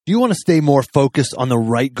Do you want to stay more focused on the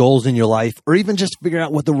right goals in your life, or even just figure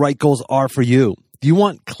out what the right goals are for you? Do you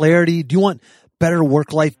want clarity? Do you want better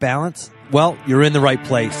work-life balance? Well, you're in the right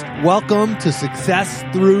place. Welcome to Success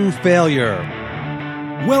Through Failure.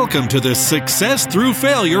 Welcome to the Success Through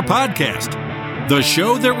Failure podcast, the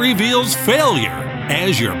show that reveals failure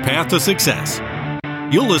as your path to success.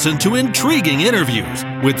 You'll listen to intriguing interviews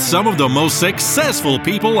with some of the most successful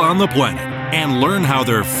people on the planet and learn how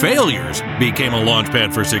their failures became a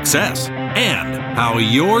launchpad for success and how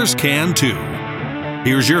yours can too.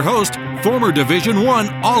 Here's your host, former Division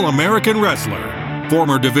I All-American wrestler,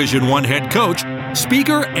 former Division I head coach,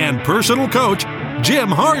 speaker, and personal coach, Jim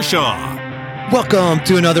Harshaw. Welcome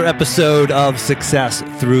to another episode of Success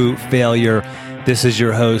Through Failure. This is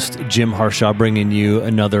your host, Jim Harshaw, bringing you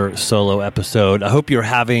another solo episode. I hope you're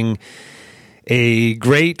having a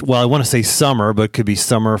great, well, I want to say summer, but it could be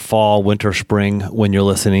summer, fall, winter, spring when you're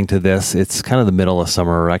listening to this. It's kind of the middle of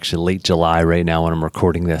summer, or actually late July right now when I'm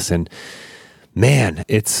recording this. And man,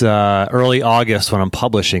 it's early August when I'm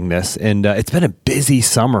publishing this. And it's been a busy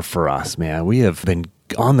summer for us, man. We have been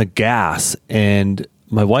on the gas. And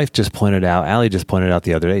my wife just pointed out, Allie just pointed out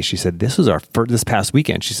the other day, she said, this past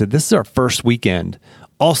weekend, she said, this is our first weekend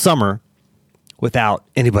all summer without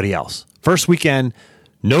anybody else. First weekend,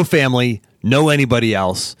 no family, no anybody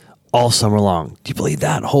else, all summer long. Do you believe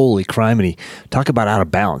that? Holy criminy. Talk about out of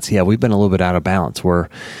balance. Yeah, we've been a little bit out of balance. We're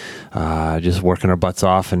just working our butts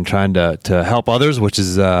off and trying to help others, which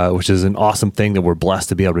is an awesome thing that we're blessed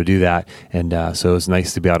to be able to do that. And so it's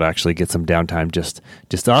nice to be able to actually get some downtime,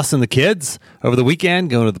 just us and the kids over the weekend,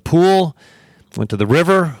 going to the pool, went to the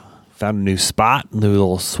river, found a new spot, new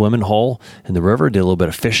little swimming hole in the river, did a little bit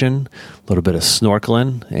of fishing, a little bit of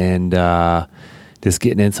snorkeling, and just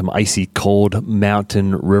getting in some icy cold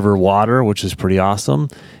mountain river water, which is pretty awesome.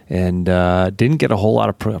 And didn't get a whole lot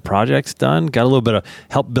of projects done. Got a little bit of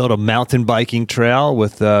help build a mountain biking trail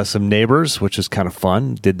with some neighbors, which was kind of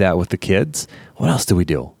fun. Did that with the kids. What else did we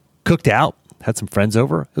do? Cooked out, had some friends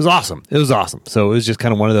over. It was awesome. So it was just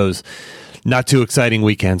kind of one of those not too exciting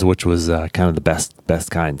weekends, which was kind of the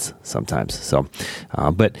best kinds sometimes. So,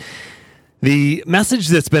 but the message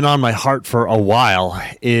that's been on my heart for a while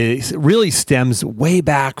really stems way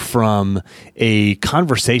back from a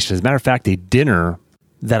conversation. As a matter of fact, a dinner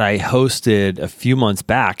that I hosted a few months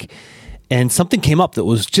back, and something came up that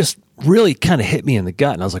was just really kind of hit me in the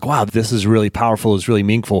gut. And I was like, wow, this is really powerful. It's really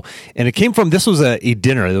meaningful. And it came from, this was a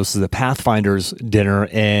dinner. This was the Pathfinders dinner.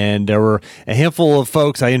 And there were a handful of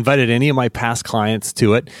folks. I invited any of my past clients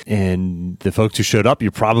to it. And the folks who showed up, you're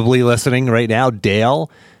probably listening right now, Dale,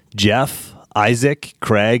 Jeff, Isaac,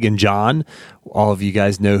 Craig, and John. All of you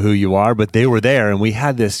guys know who you are, but they were there, and we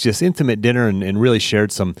had this just intimate dinner and really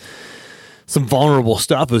shared some vulnerable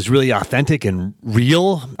stuff. It was really authentic and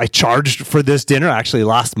real. I charged for this dinner. I actually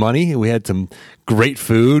lost money. We had some great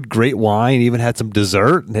food, great wine, even had some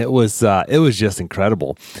dessert, and it was just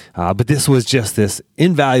incredible. But this was just this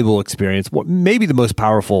invaluable experience. What maybe the most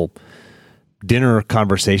powerful dinner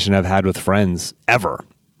conversation I've had with friends ever.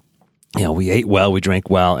 You know, we ate well, we drank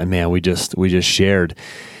well, and man, we just shared.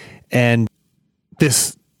 And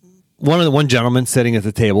this one gentleman sitting at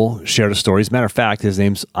the table shared a story. As a matter of fact, his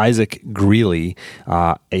name's Isaac Greeley.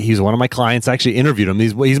 He's one of my clients. I actually interviewed him.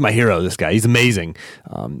 He's my hero, this guy. He's amazing.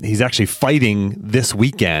 He's actually fighting this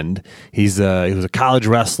weekend. He was a college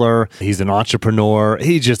wrestler. He's an entrepreneur.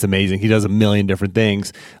 He's just amazing. He does a million different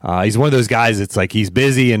things. He's one of those guys, it's like he's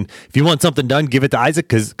busy, and if you want something done, give it to Isaac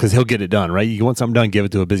because he'll get it done, right? You want something done, give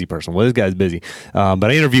it to a busy person. Well, this guy's busy. But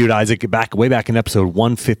I interviewed Isaac way back in episode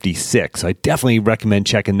 156. So I definitely recommend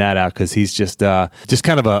checking that out, because he's just kind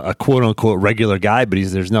of a quote unquote regular guy, but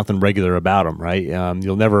there's nothing regular about him, right?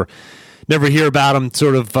 You'll never hear about him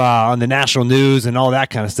sort of on the national news and all that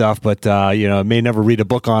kind of stuff, but may never read a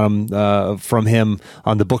book on him from him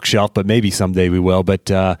on the bookshelf, but maybe someday we will.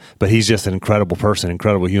 But he's just an incredible person,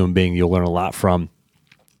 incredible human being. You'll learn a lot from.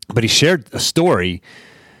 But he shared a story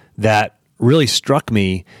that really struck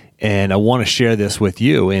me, and I want to share this with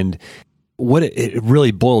you. And what it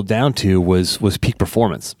really boiled down to was peak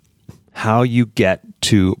performance. How you get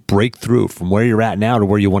to break through from where you're at now to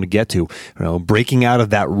where you want to get to, breaking out of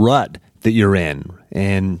that rut that you're in,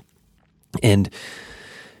 and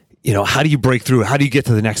how do you break through? How do you get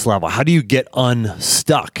to the next level? How do you get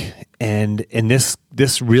unstuck? And this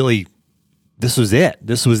was it.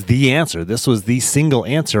 This was the answer. This was the single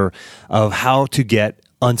answer of how to get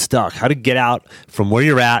unstuck, how to get out from where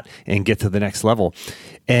you're at and get to the next level.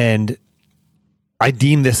 And I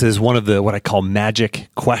deem this as one of what I call magic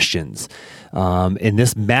questions. And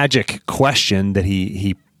this magic question that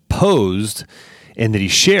he posed and that he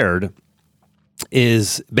shared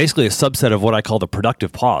is basically a subset of what I call the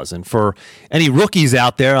productive pause. And for any rookies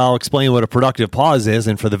out there, I'll explain what a productive pause is.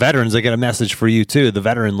 And for the veterans, I got a message for you too, the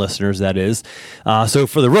veteran listeners, that is. So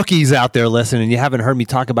for the rookies out there listening, and you haven't heard me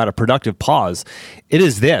talk about a productive pause, it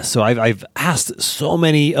is this. So I've asked so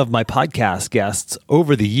many of my podcast guests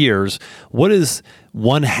over the years, what is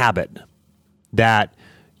one habit that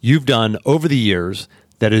you've done over the years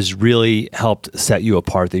that has really helped set you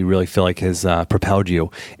apart, that you really feel like has propelled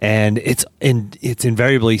you? And it's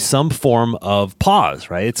invariably some form of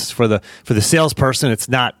pause, right? It's for the salesperson, it's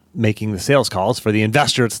not making the sales calls. For the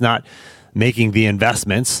investor, it's not making the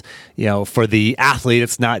investments. For the athlete,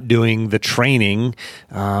 it's not doing the training.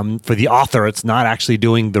 For the author, it's not actually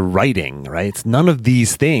doing the writing, right? It's none of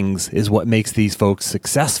these things is what makes these folks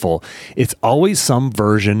successful. It's always some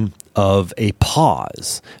version of a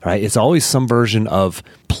pause, right? It's always some version of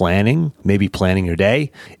planning, maybe planning your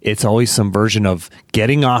day. It's always some version of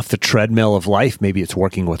getting off the treadmill of life. Maybe it's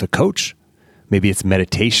working with a coach. Maybe it's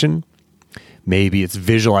meditation. Maybe it's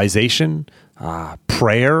visualization,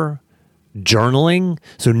 prayer, journaling.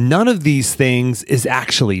 So none of these things is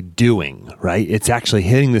actually doing, right? It's actually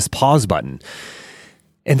hitting this pause button.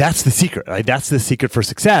 And that's the secret, right? That's the secret for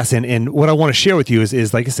success. And what I want to share with you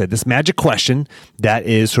is, like I said, this magic question that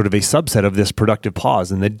is sort of a subset of this productive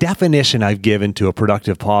pause. And the definition I've given to a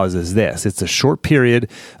productive pause is this. It's a short period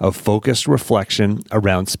of focused reflection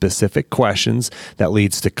around specific questions that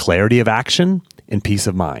leads to clarity of action and peace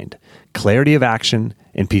of mind. Clarity of action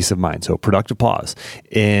and peace of mind. So productive pause.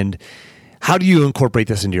 And how do you incorporate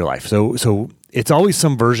this into your life? So it's always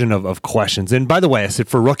some version of questions. And by the way, I said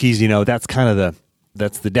for rookies, that's kind of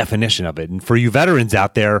that's the definition of it. And for you veterans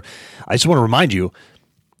out there, I just want to remind you,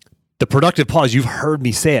 the productive pause, you've heard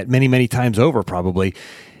me say it many, many times over probably.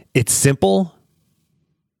 It's simple.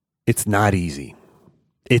 It's not easy.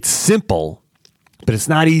 It's simple, but it's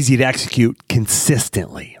not easy to execute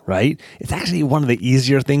consistently, right? It's actually one of the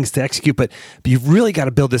easier things to execute, but you've really got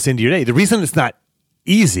to build this into your day. The reason it's not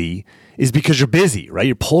easy is because you're busy, right?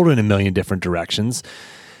 You're pulled in a million different directions.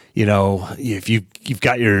 If you've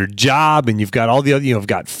got your job and you've got all the other, you've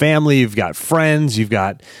got family, you've got friends, you've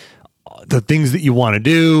got the things that you want to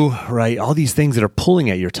do, right? All these things that are pulling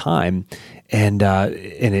at your time, and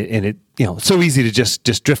it's so easy to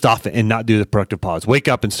just drift off and not do the productive pause. Wake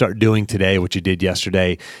up and start doing today what you did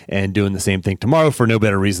yesterday, and doing the same thing tomorrow for no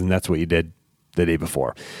better reason that's what you did the day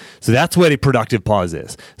before. So that's what a productive pause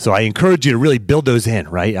is. So I encourage you to really build those in,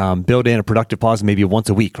 right? Build in a productive pause maybe once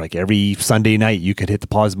a week. Like every Sunday night, you could hit the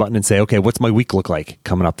pause button and say, okay, what's my week look like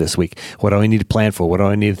coming up this week? What do I need to plan for? What do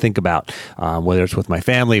I need to think about? Whether it's with my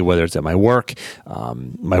family, whether it's at my work,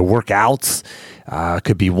 my workouts,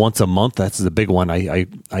 could be once a month. That's the big one. I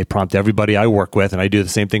prompt everybody I work with, and I do the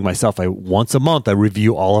same thing myself. Once a month, I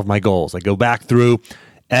review all of my goals. I go back through,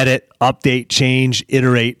 edit, update, change,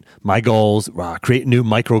 iterate my goals, create new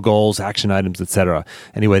micro goals, action items, etc.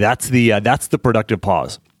 Anyway, that's the productive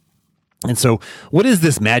pause. And so what is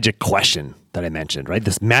this magic question that I mentioned, right?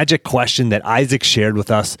 This magic question that Isaac shared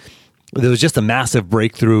with us. There was just a massive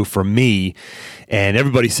breakthrough for me and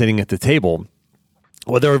everybody sitting at the table.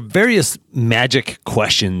 Well, there are various magic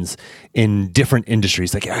questions in different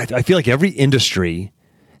industries. Like I feel like every industry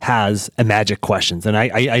has a magic questions. And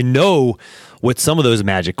I know what some of those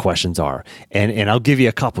magic questions are. And I'll give you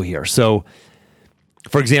a couple here. So,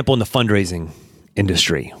 for example, in the fundraising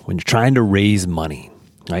industry, when you're trying to raise money,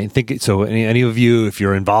 right? Any of you, if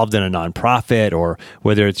you're involved in a nonprofit, or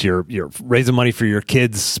whether it's you're raising money for your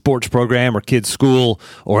kids' sports program or kids' school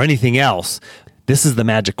or anything else, this is the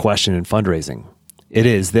magic question in fundraising. It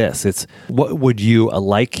is this. It's what would you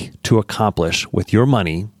like to accomplish with your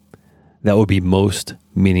money that would be most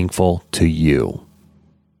meaningful to you?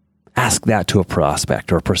 Ask that to a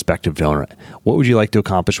prospect or a prospective donor. What would you like to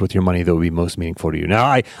accomplish with your money that would be most meaningful to you? Now,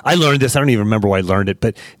 I learned this. I don't even remember where I learned it,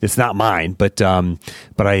 but it's not mine. But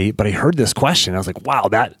I heard this question. I was like, wow,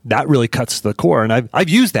 that really cuts to the core. And I've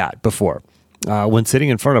used that before when sitting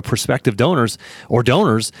in front of prospective donors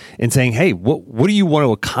and saying, hey, what do you want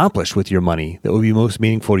to accomplish with your money that would be most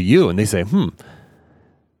meaningful to you? And they say,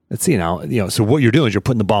 let's see now. So what you're doing is you're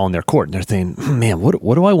putting the ball in their court, and they're saying, man,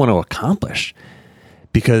 what do I want to accomplish?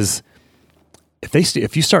 Because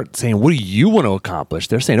if you start saying, what do you want to accomplish?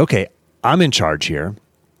 They're saying, okay, I'm in charge here.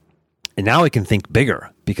 And now I can think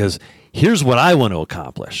bigger, because here's what I want to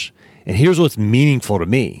accomplish. And here's what's meaningful to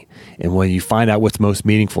me. And when you find out what's most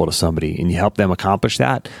meaningful to somebody and you help them accomplish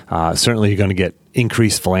that, certainly you're going to get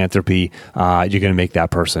increased philanthropy. You're going to make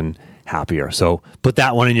that person happier. So put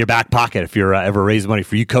that one in your back pocket if you're ever raising money.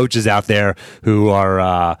 For you coaches out there who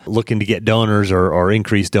are looking to get donors or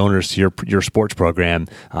increase donors to your sports program,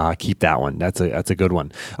 keep that one. That's a good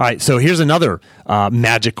one. All right, so here's another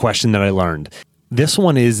magic question that I learned. This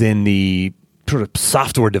one is in the sort of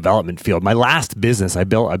software development field. My last business, I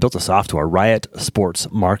built a software, Riot Sports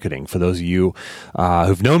Marketing. For those of you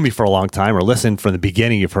who've known me for a long time or listened from the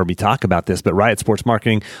beginning, you've heard me talk about this, but Riot Sports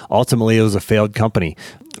Marketing, ultimately it was a failed company.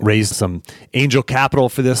 Raised some angel capital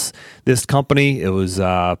for this company. It was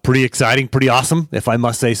pretty exciting, pretty awesome, if I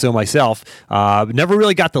must say so myself. Never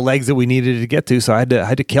really got the legs that we needed to get to, so I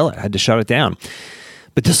had to kill it. I had to shut it down.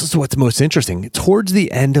 But this is what's most interesting. Towards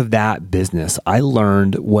the end of that business, I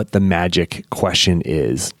learned what the magic question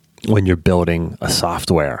is when you're building a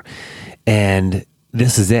software. And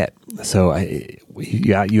this is it. So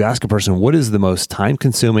you ask a person, what is the most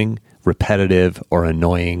time-consuming, repetitive, or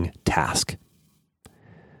annoying task?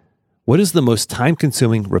 What is the most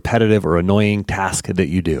time-consuming, repetitive, or annoying task that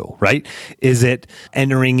you do, right? Is it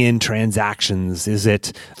entering in transactions? Is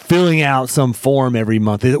it filling out some form every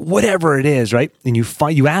month? Is it whatever it is, right? And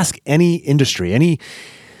you ask any industry, any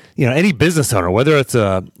business owner, whether it's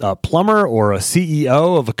a plumber or a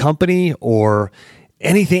CEO of a company or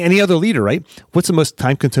anything, any other leader, right? What's the most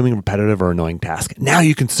time-consuming, repetitive, or annoying task? Now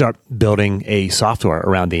you can start building a software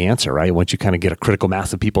around the answer, right? Once you kind of get a critical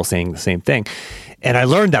mass of people saying the same thing. And I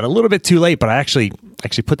learned that a little bit too late, but I actually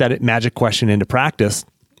put that magic question into practice.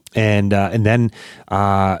 And then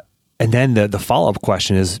the follow-up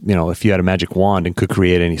question is, if you had a magic wand and could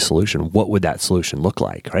create any solution, what would that solution look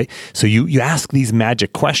like, right? So you ask these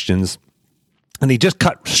magic questions, and they just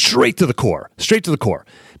cut straight to the core,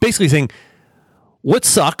 basically saying, what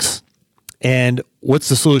sucks and what's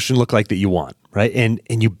the solution look like that you want, right? And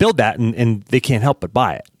you build that, and they can't help but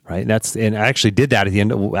buy it, right? And I actually did that at the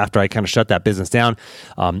end after I kind of shut that business down.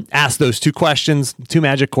 Asked those two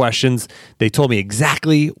magic questions. They told me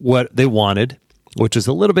exactly what they wanted, which is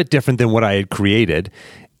a little bit different than what I had created,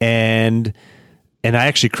 and I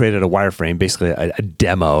actually created a wireframe, basically a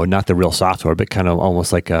demo, not the real software, but kind of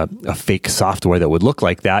almost like a fake software that would look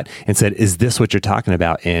like that, and said, is this what you're talking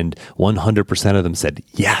about? And 100% of them said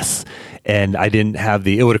yes. And I didn't have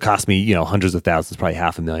it would have cost me, hundreds of thousands, probably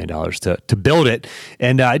 $500,000 to build it.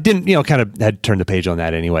 And I didn't, kind of had turned the page on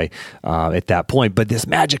that anyway at that point. But this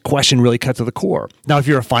magic question really cut to the core. Now, if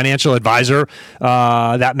you're a financial advisor,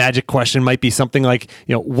 that magic question might be something like,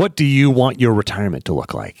 what do you want your retirement to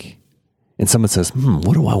look like? And someone says,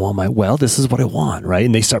 what do I want? Well, this is what I want, right?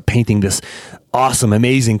 And they start painting this awesome,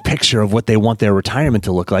 amazing picture of what they want their retirement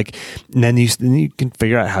to look like. And then you can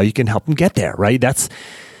figure out how you can help them get there, right? That's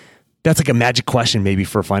like a magic question maybe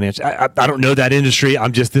for finance. I don't know that industry.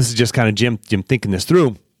 This is just kind of Jim thinking this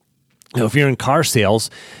through. If you're in car sales,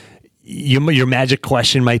 your magic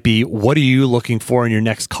question might be, what are you looking for in your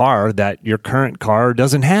next car that your current car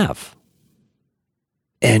doesn't have?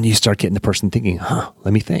 And you start getting the person thinking,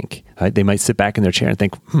 let me think. Right? They might sit back in their chair and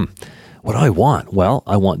think, what do I want? Well,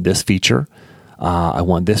 I want this feature. I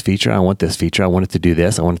want this feature. I want this feature. I want it to do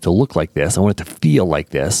this. I want it to look like this. I want it to feel like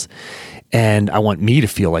this. And I want me to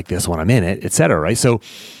feel like this when I'm in it, et cetera, right? So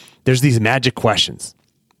there's these magic questions.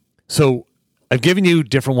 So I've given you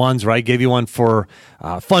different ones, right? I gave you one for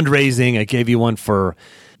fundraising. I gave you one for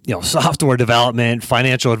software development,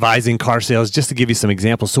 financial advising, car sales, just to give you some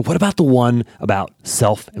examples. So what about the one about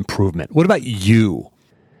self-improvement? What about you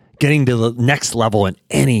getting to the next level in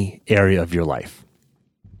any area of your life?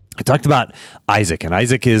 I talked about Isaac, and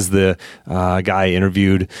Isaac is the guy I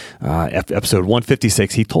interviewed, episode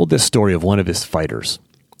 156. He told this story of one of his fighters.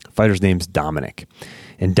 The fighter's name's Dominic.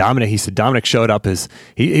 And Dominic showed up as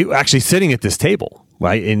he actually sitting at this table,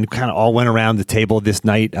 right? And kind of all went around the table this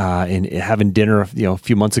night and having dinner, a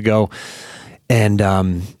few months ago. And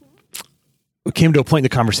we came to a point in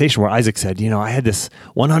the conversation where Isaac said, I had this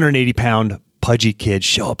 180-pound pudgy kid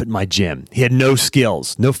show up at my gym. He had no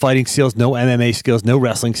skills, no fighting skills, no MMA skills, no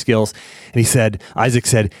wrestling skills. And Isaac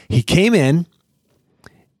said, he came in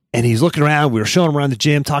and he's looking around. We were showing him around the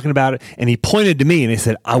gym, talking about it. And he pointed to me and he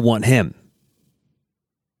said, I want him.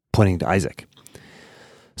 Pointing to Isaac.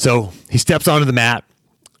 So he steps onto the mat.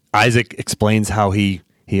 Isaac explains how he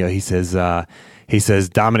says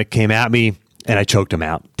Dominic came at me and I choked him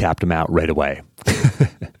out, tapped him out right away.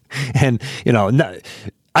 And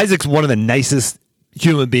Isaac's one of the nicest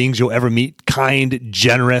human beings you'll ever meet. Kind,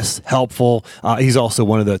 generous, helpful. He's also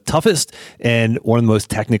one of the toughest and one of the most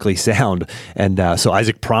technically sound. And so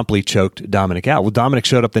Isaac promptly choked Dominic out. Well, Dominic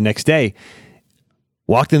showed up the next day,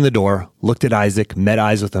 walked in the door, looked at Isaac, met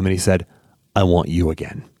eyes with him, and he said, I want you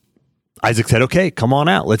again. Isaac said, okay, come on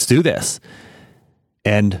out. Let's do this.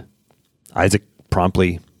 And Isaac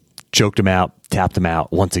promptly choked him out, tapped him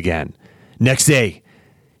out once again. Next day,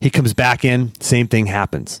 he comes back in, same thing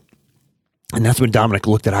happens. And that's when Dominic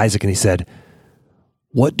looked at Isaac and he said,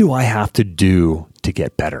 what do I have to do to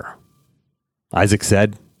get better? Isaac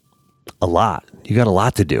said, a lot. You got a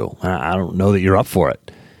lot to do. I don't know that you're up for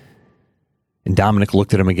it. And Dominic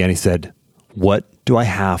looked at him again. He said, what do I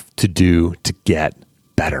have to do to get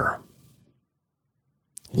better?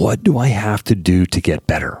 What do I have to do to get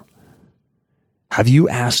better? Have you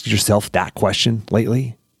asked yourself that question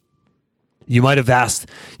lately? You might have asked,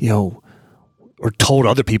 or told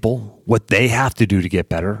other people what they have to do to get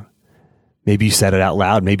better. Maybe you said it out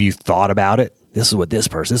loud. Maybe you thought about it. This is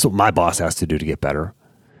what my boss has to do to get better.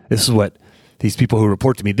 This is what these people who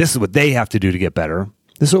report to me, this is what they have to do to get better.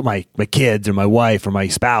 This is what my kids or my wife or my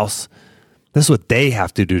spouse, this is what they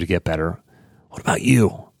have to do to get better. What about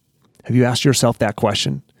you? Have you asked yourself that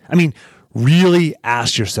question? I mean, really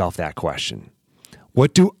ask yourself that question.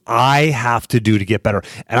 What do I have to do to get better?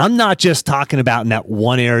 And I'm not just talking about in that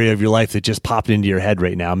one area of your life that just popped into your head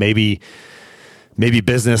right now. Maybe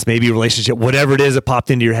business, maybe relationship, whatever it is that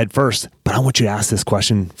popped into your head first. But I want you to ask this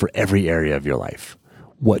question for every area of your life.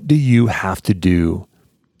 What do you have to do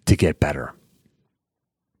to get better?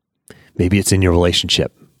 Maybe it's in your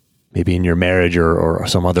relationship, maybe in your marriage or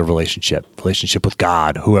some other relationship with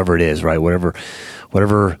God, whoever it is, right? Whatever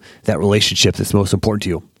that relationship that's most important to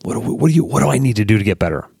you. What do I need to do to get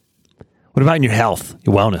better? What about in your health,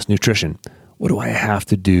 your wellness, nutrition? What do I have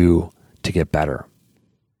to do to get better?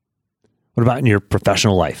 What about in your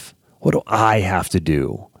professional life? What do I have to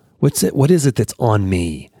do? What is it that's on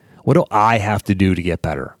me? What do I have to do to get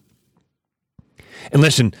better? And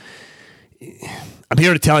listen, I'm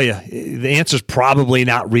here to tell you, the answer is probably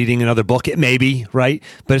not reading another book. It may be, right?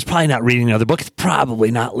 But it's probably not reading another book. It's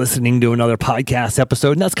probably not listening to another podcast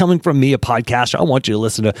episode. And that's coming from me, a podcaster. I want you to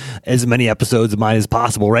listen to as many episodes of mine as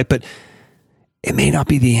possible, right? But it may not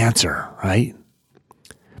be the answer, right?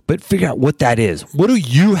 But figure out what that is. What do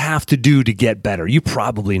you have to do to get better? You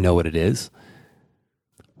probably know what it is.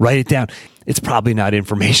 Write it down. It's probably not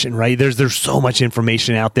information, right? There's so much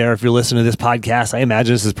information out there. If you're listening to this podcast, I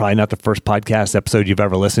imagine this is probably not the first podcast episode you've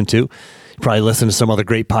ever listened to. You probably listen to some other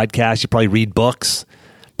great podcasts. You probably read books,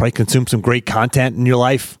 probably consume some great content in your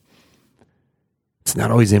life. It's not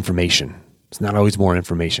always information. It's not always more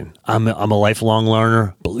information. I'm a lifelong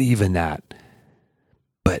learner. Believe in that.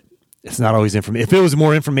 But it's not always information. If it was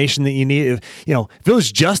more information that you need, if it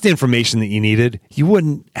was just information that you needed, you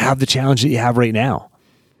wouldn't have the challenge that you have right now.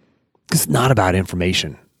 It's not about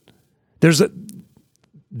information. The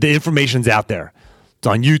information's out there. It's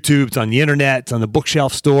on YouTube. It's on the internet. It's on the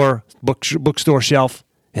bookstore shelf.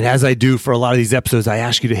 And as I do for a lot of these episodes, I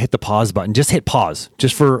ask you to hit the pause button. Just hit pause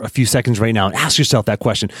just for a few seconds right now and ask yourself that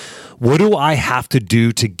question. What do I have to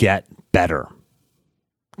do to get better?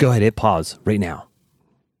 Go ahead, hit pause right now.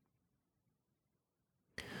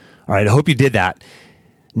 All right, I hope you did that.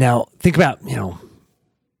 Now, think about,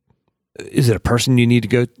 is it a person you need to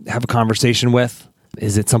go have a conversation with?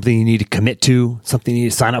 Is it something you need to commit to? Something you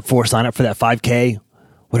need to sign up for that 5K?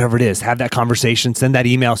 Whatever it is, have that conversation, send that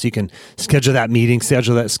email so you can schedule that meeting,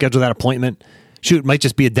 schedule that appointment. Shoot, it might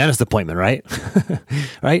just be a dentist appointment, right?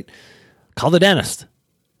 Right? Call the dentist.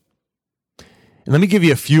 And let me give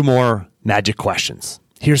you a few more magic questions.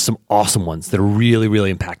 Here's some awesome ones that really,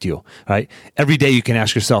 really impact you, right? Every day you can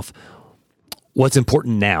ask yourself, what's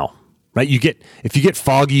important now? Right? If you get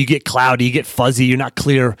foggy, you get cloudy, you get fuzzy, you're not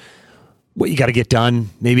clear what you got to get done.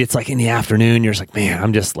 Maybe it's like in the afternoon, you're just like, man,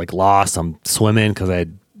 I'm just like lost. I'm swimming because I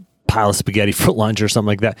had a pile of spaghetti for lunch or something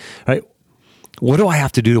like that. Right? What do I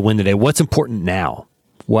have to do to win today? What's important now?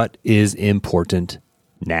 What is important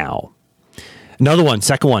now? Another one,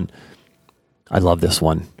 second one. I love this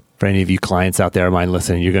one. For any of you clients out there of mine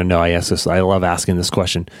listening, you're going to know I ask this. I love asking this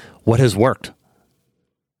question. What has worked?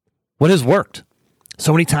 What has worked?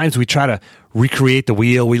 So many times we try to recreate the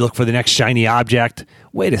wheel. We look for the next shiny object.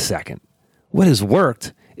 Wait a second. What has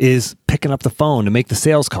worked is picking up the phone to make the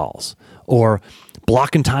sales calls or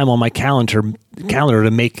blocking time on my calendar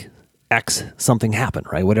to make X something happen,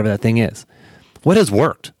 right? Whatever that thing is. What has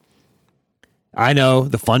worked? I know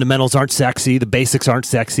the fundamentals aren't sexy. The basics aren't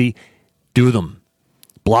sexy. Do them.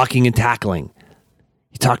 Blocking and tackling.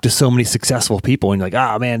 You talk to so many successful people and you're like,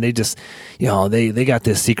 oh man, they just, they got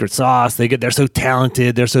this secret sauce. They're so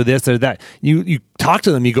talented. They're so this or that. You talk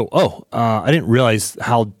to them, you go, I didn't realize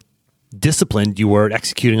how disciplined you were at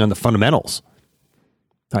executing on the fundamentals.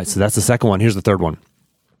 All right. So that's the second one. Here's the third one.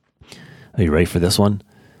 Are you ready for this one?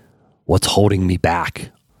 What's holding me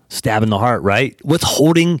back? Stab in the heart, right? What's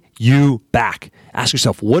holding you back? Ask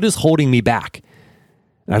yourself, what is holding me back?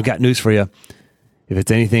 And I've got news for you. If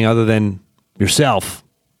it's anything other than yourself,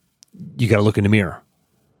 you got to look in the mirror,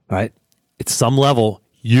 right? At some level,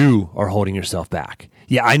 you are holding yourself back.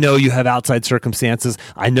 Yeah, I know you have outside circumstances.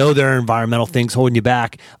 I know there are environmental things holding you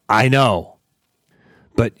back. I know.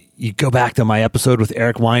 But you go back to my episode with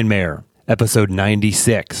Eric Weinmeier, episode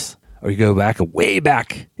 96, or you go back way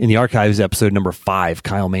back in the archives, episode number 5,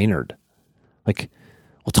 Kyle Maynard. Like,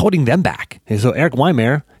 what's holding them back? And so Eric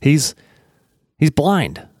Weinmeier, he's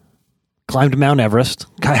blind. Climbed Mount Everest,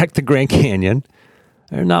 kayaked the Grand Canyon.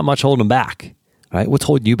 There's not much holding him back, right? What's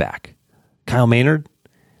holding you back? Kyle Maynard,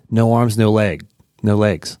 no arms, no legs.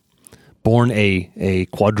 Born a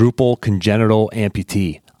quadruple congenital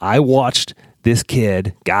amputee. I watched this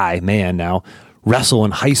man now, wrestle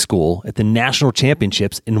in high school at the national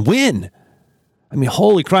championships and win. I mean,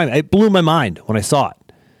 holy crap. It blew my mind when I saw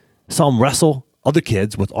it. I saw him wrestle other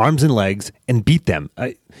kids with arms and legs and beat them.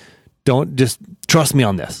 Don't just trust me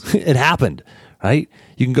on this. It happened, right?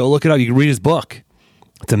 You can go look it up. You can read his book.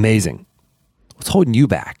 It's amazing. What's holding you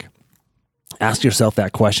back? Ask yourself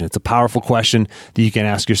that question. It's a powerful question that you can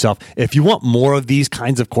ask yourself. If you want more of these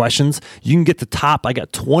kinds of questions, you can get the top. I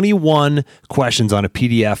got 21 questions on a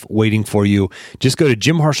PDF waiting for you. Just go to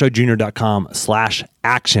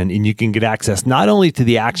jimharshawjr.com/action and you can get access not only to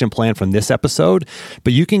the action plan from this episode,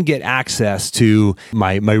 but you can get access to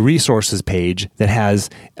my resources page that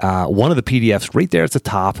has one of the PDFs right there at the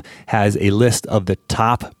top, has a list of the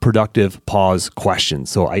top productive pause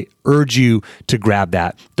questions. So I urge you to grab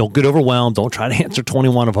that. Don't get overwhelmed. Don't try to answer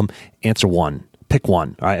 21 of them. Answer one. Pick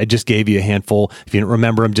one. All right. I just gave you a handful. If you didn't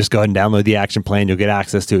remember them, just go ahead and download the action plan. You'll get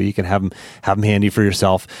access to it. You can have them handy for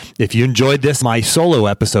yourself. If you enjoyed my solo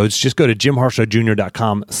episodes, just go to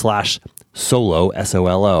jimharshawjr.com/solo,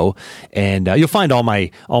 SOLO, and you'll find all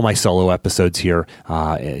my solo episodes here.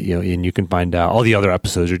 And you can find all the other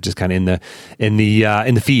episodes are just kind of in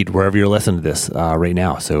the feed wherever you're listening to this right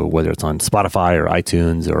now. So whether it's on Spotify or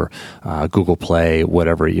iTunes or Google Play,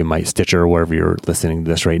 whatever you might, Stitcher, wherever you're listening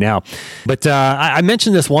to this right now. But I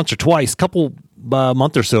mentioned this once or twice, a couple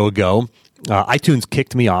month or so ago. iTunes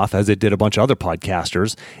kicked me off, as it did a bunch of other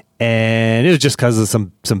podcasters, and it was just because of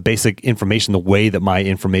some basic information, the way that my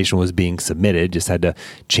information was being submitted. Just had to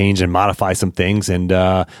change and modify some things, and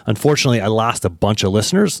unfortunately, I lost a bunch of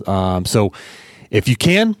listeners. So if you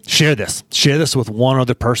can, share this with one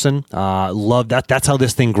other person. Love that. That's how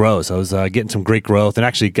this thing grows. I was getting some great growth, and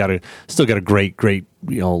actually still got a great,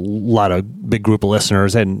 lot of big group of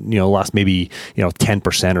listeners, and lost maybe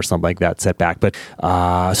 10% or something like that setback. But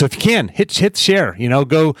so if you can, hit share.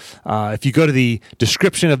 Go if you go to the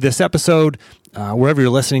description of this episode. Wherever you're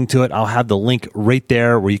listening to it, I'll have the link right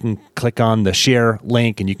there where you can click on the share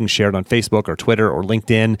link and you can share it on Facebook or Twitter or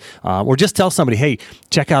LinkedIn, or just tell somebody, hey,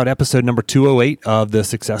 check out episode number 208 of the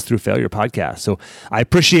Success Through Failure podcast. So I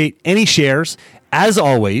appreciate any shares. As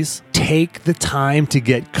always, take the time to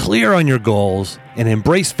get clear on your goals and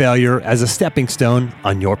embrace failure as a stepping stone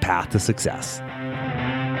on your path to success.